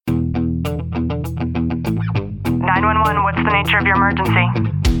911, what's the nature of your emergency?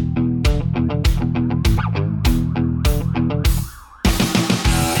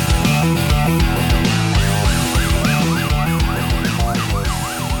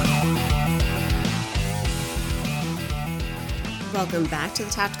 Welcome back to the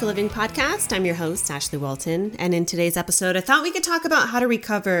Tactical Living Podcast. I'm your host, Ashley Walton, and in today's episode, I thought we could talk about how to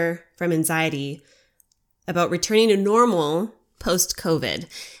recover from anxiety, about returning to normal post-COVID.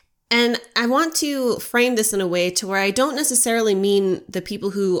 And I want to frame this in a way to where I don't necessarily mean the people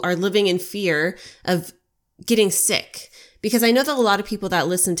who are living in fear of getting sick, because I know that a lot of people that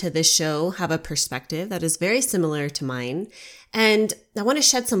listen to this show have a perspective that is very similar to mine. And I want to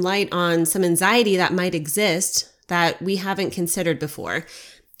shed some light on some anxiety that might exist that we haven't considered before.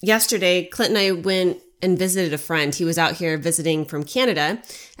 Yesterday, Clint and I went and visited a friend. He was out here visiting from Canada,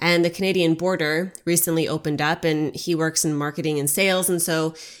 and the Canadian border recently opened up, and he works in marketing and sales. And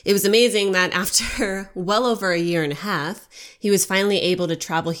so it was amazing that after well over a year and a half, he was finally able to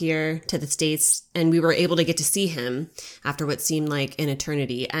travel here to the States, and we were able to get to see him after what seemed like an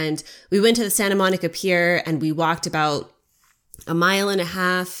eternity. And we went to the Santa Monica Pier, and we walked about a mile and a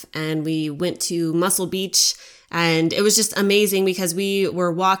half, and we went to Muscle Beach. And it was just amazing because we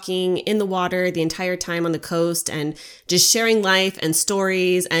were walking in the water the entire time on the coast and just sharing life and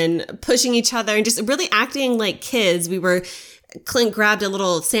stories and pushing each other and just really acting like kids. Clint grabbed a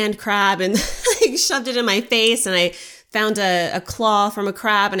little sand crab and shoved it in my face, and I found a claw from a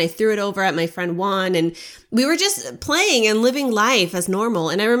crab and I threw it over at my friend Juan, and we were just playing and living life as normal.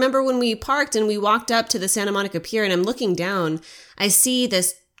 And I remember when we parked and we walked up to the Santa Monica Pier, and I'm looking down, I see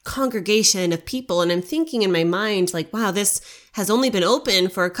this congregation of people, and I'm thinking in my mind, like, wow, this has only been open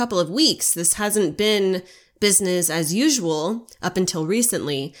for a couple of weeks. This hasn't been business as usual up until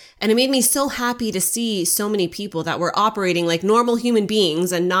recently. And it made me so happy to see so many people that were operating like normal human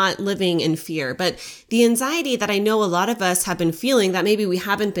beings and not living in fear. But the anxiety that I know a lot of us have been feeling that maybe we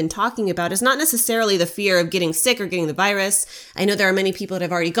haven't been talking about is not necessarily the fear of getting sick or getting the virus. I know there are many people that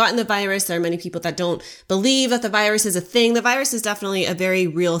have already gotten the virus. There are many people that don't believe that the virus is a thing. The virus is definitely a very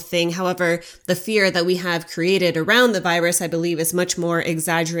real thing. However, the fear that we have created around the virus, I believe, is much more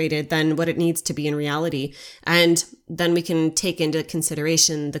exaggerated than what it needs to be in reality. And then we can take into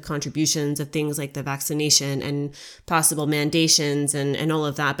consideration the contributions of things like the vaccination and possible mandations and all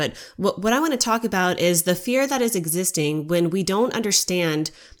of that. But what I want to talk about is the fear that is existing when we don't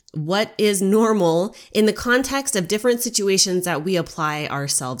understand what is normal in the context of different situations that we apply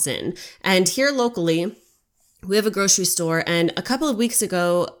ourselves in. And here locally, we have a grocery store, and a couple of weeks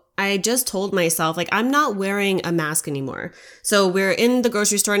ago, I just told myself, like, I'm not wearing a mask anymore. So we're in the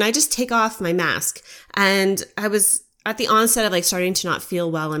grocery store and I just take off my mask. And I was at the onset of like starting to not feel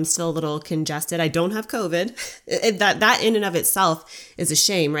well. I'm still a little congested. I don't have COVID. That in and of itself is a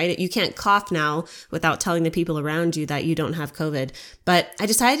shame, right? You can't cough now without telling the people around you that you don't have COVID. But I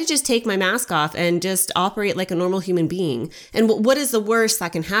decided to just take my mask off and just operate like a normal human being. And what is the worst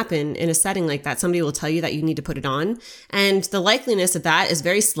that can happen in a setting like that? Somebody will tell you that you need to put it on. And the likeliness of that is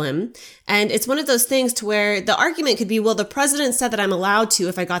very slim. And it's one of those things to where the argument could be, well, the president said that I'm allowed to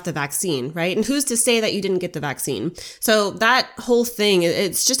if I got the vaccine, right? And who's to say that you didn't get the vaccine? So that whole thing,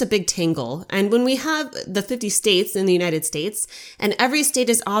 it's just a big tangle. And when we have the 50 states in the United States, and every state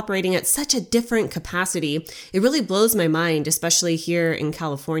is operating at such a different capacity, it really blows my mind, especially here in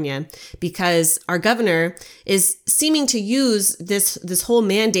California, because our governor is seeming to use this whole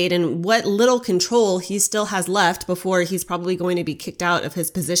mandate and what little control he still has left before he's probably going to be kicked out of his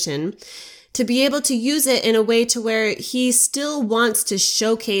position, to be able to use it in a way to where he still wants to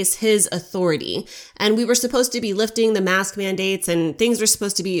showcase his authority. And we were supposed to be lifting the mask mandates and things were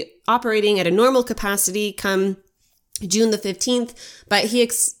supposed to be operating at a normal capacity come June the 15th, but he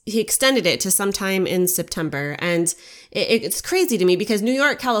extended it to sometime in September. And it's crazy to me because New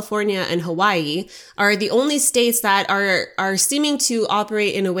York, California, and Hawaii are the only states that are seeming to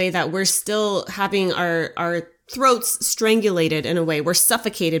operate in a way that we're still having our throats strangulated in a way. We're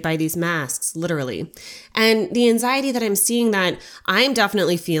suffocated by these masks, literally. And the anxiety that I'm seeing that I'm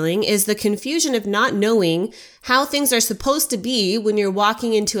definitely feeling is the confusion of not knowing how things are supposed to be when you're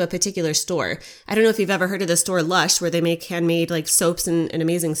walking into a particular store. I don't know if you've ever heard of the store Lush, where they make handmade like soaps and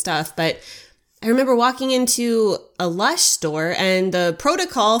amazing stuff, but I remember walking into a Lush store, and the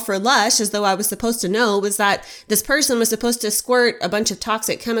protocol for Lush, as though I was supposed to know, was that this person was supposed to squirt a bunch of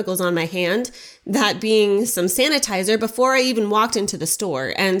toxic chemicals on my hand, that being some sanitizer, before I even walked into the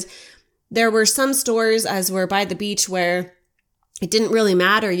store. And there were some stores, as we're by the beach, where it didn't really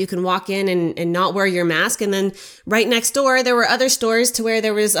matter. You can walk in and not wear your mask. And then right next door, there were other stores to where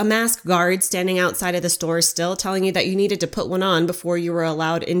there was a mask guard standing outside of the store still telling you that you needed to put one on before you were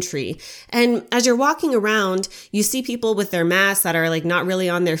allowed entry. And as you're walking around, you see people with their masks that are like not really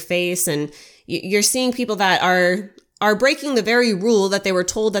on their face. And you're seeing people that are breaking the very rule that they were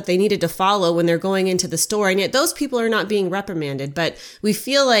told that they needed to follow when they're going into the store. And yet those people are not being reprimanded. But we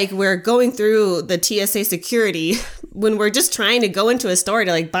feel like we're going through the TSA security when we're just trying to go into a store to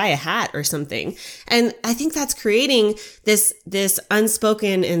like buy a hat or something. And I think that's creating this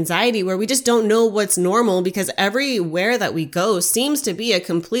unspoken anxiety where we just don't know what's normal because everywhere that we go seems to be a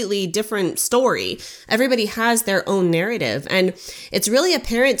completely different story. Everybody has their own narrative. And it's really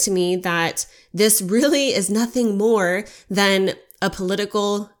apparent to me that this really is nothing more than a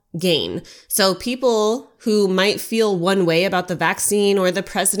political gain. So people who might feel one way about the vaccine or the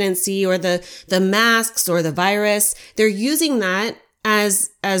presidency or the masks or the virus, they're using that as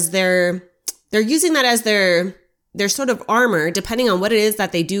their sort of armor, depending on what it is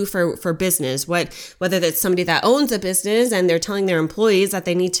that they do for business. Whether that's somebody that owns a business and they're telling their employees that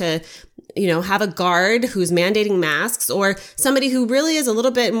they need to, have a guard who's mandating masks, or somebody who really is a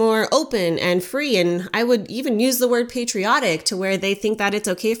little bit more open and free. And I would even use the word patriotic to where they think that it's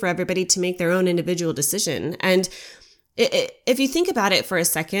okay for everybody to make their own individual decision. And if you think about it for a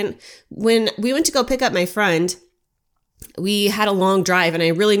second, when we went to go pick up my friend, we had a long drive and I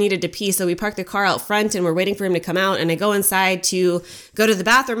really needed to pee. So we parked the car out front and we're waiting for him to come out. And I go inside to go to the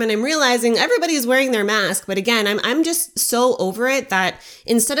bathroom and I'm realizing everybody's wearing their mask. But again, I'm just so over it that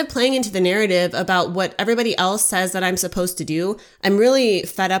instead of playing into the narrative about what everybody else says that I'm supposed to do, I'm really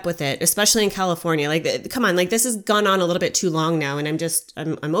fed up with it, especially in California. Like, come on, like this has gone on a little bit too long now. And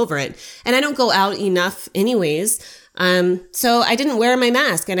I'm over it. And I don't go out enough anyways. So I didn't wear my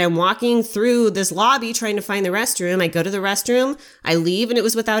mask and I'm walking through this lobby trying to find the restroom. I go to the restroom, I leave, and it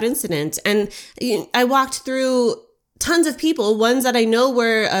was without incident. And I walked through tons of people, ones that I know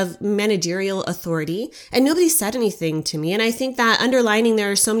were of managerial authority, and nobody said anything to me. And I think that underlining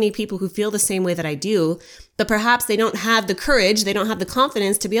there are so many people who feel the same way that I do, but perhaps they don't have the courage, they don't have the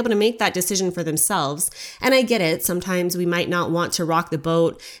confidence to be able to make that decision for themselves. And I get it. Sometimes we might not want to rock the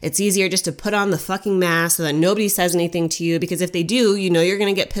boat. It's easier just to put on the fucking mask so that nobody says anything to you, because if they do, you're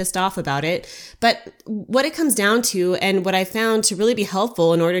going to get pissed off about it. But what it comes down to, and what I found to really be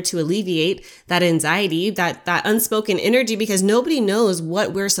helpful in order to alleviate that anxiety, that unspoken energy, because nobody knows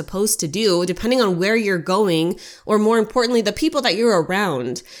what we're supposed to do depending on where you're going, or more importantly, the people that you're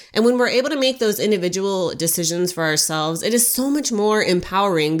around. And when we're able to make those individual decisions for ourselves, it is so much more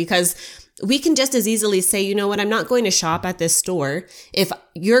empowering, because we can just as easily say, you know what, I'm not going to shop at this store if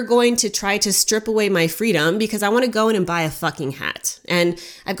you're going to try to strip away my freedom because I want to go in and buy a fucking hat. And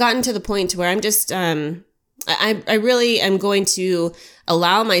I've gotten to the point where I'm just, I really am going to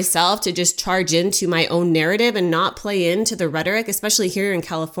allow myself to just charge into my own narrative and not play into the rhetoric, especially here in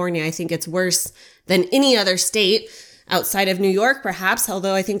California. I think it's worse than any other state outside of New York, perhaps,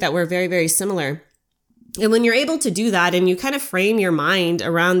 although I think that we're very, very similar. And when you're able to do that and you kind of frame your mind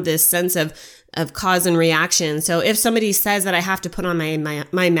around this sense of cause and reaction. So if somebody says that I have to put on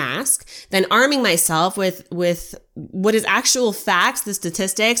my mask, then arming myself with what is actual facts, the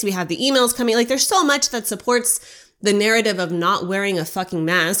statistics, we have the emails coming, like there's so much that supports the narrative of not wearing a fucking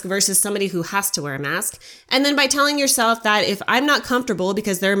mask versus somebody who has to wear a mask. And then by telling yourself that if I'm not comfortable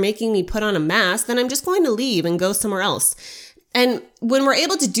because they're making me put on a mask, then I'm just going to leave and go somewhere else. And when we're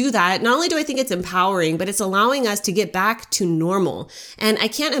able to do that, not only do I think it's empowering, but it's allowing us to get back to normal. And I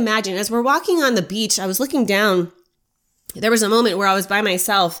can't imagine, as we're walking on the beach, I was looking down, there was a moment where I was by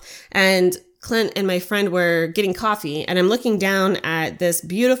myself and Clint and my friend were getting coffee, and I'm looking down at this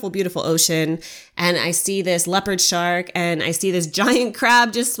beautiful, beautiful ocean, and I see this leopard shark and I see this giant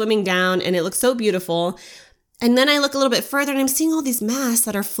crab just swimming down, and it looks so beautiful. And then I look a little bit further and I'm seeing all these masks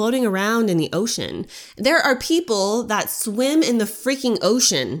that are floating around in the ocean. There are people that swim in the freaking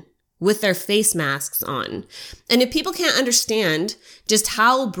ocean with their face masks on. And if people can't understand just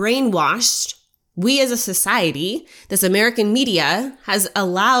how brainwashed we as a society, this American media has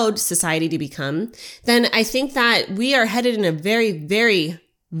allowed society to become, then I think that we are headed in a very, very,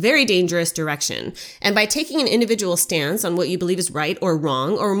 very dangerous direction. And by taking an individual stance on what you believe is right or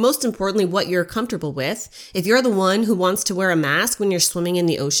wrong, or most importantly, what you're comfortable with, if you're the one who wants to wear a mask when you're swimming in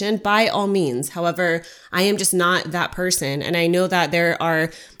the ocean, by all means. However, I am just not that person. And I know that there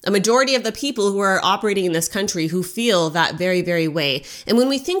are a majority of the people who are operating in this country who feel that very, very way. And when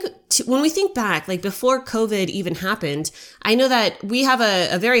we think back, like before COVID even happened, I know that we have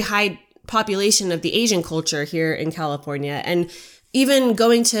a very high population of the Asian culture here in California. And even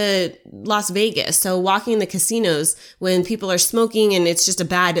going to Las Vegas, so walking in the casinos when people are smoking and it's just a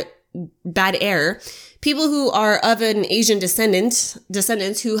bad air. People who are of an Asian descendants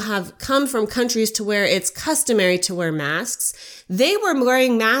who have come from countries to where it's customary to wear masks, they were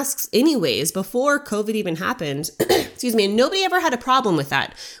wearing masks anyways before COVID even happened. Excuse me. And nobody ever had a problem with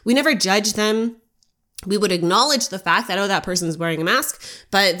that. We never judged them. We would acknowledge the fact that, oh, that person's wearing a mask,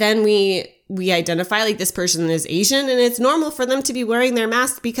 but then we identify like this person is Asian, and it's normal for them to be wearing their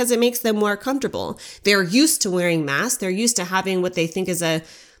mask because it makes them more comfortable. They're used to wearing masks. They're used to having what they think is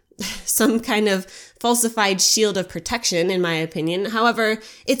some kind of falsified shield of protection, in my opinion. However,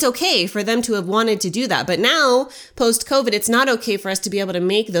 it's okay for them to have wanted to do that. But now, post-COVID, it's not okay for us to be able to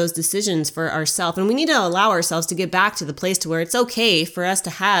make those decisions for ourselves. And we need to allow ourselves to get back to the place to where it's okay for us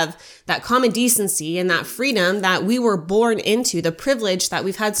to have that common decency and that freedom that we were born into, the privilege that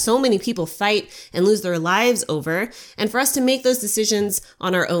we've had so many people fight and lose their lives over, and for us to make those decisions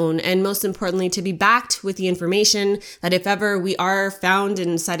on our own. And most importantly, to be backed with the information that if ever we are found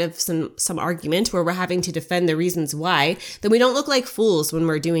inside of some argument where we're having to defend the reasons why, then we don't look like fools when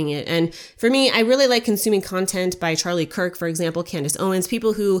we're doing it. And for me, I really like consuming content by Charlie Kirk, for example, Candace Owens,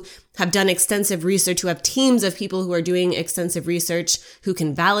 people who have done extensive research, who have teams of people who are doing extensive research, who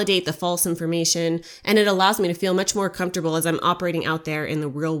can validate the false information. And it allows me to feel much more comfortable as I'm operating out there in the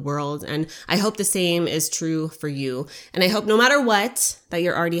real world. And I hope the same is true for you. And I hope no matter what, that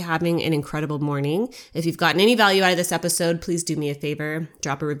you're already having an incredible morning. If you've gotten any value out of this episode, please do me a favor,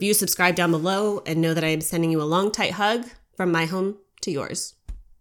 drop a review, subscribe down below, and know that I am sending you a long, tight hug from my home to yours.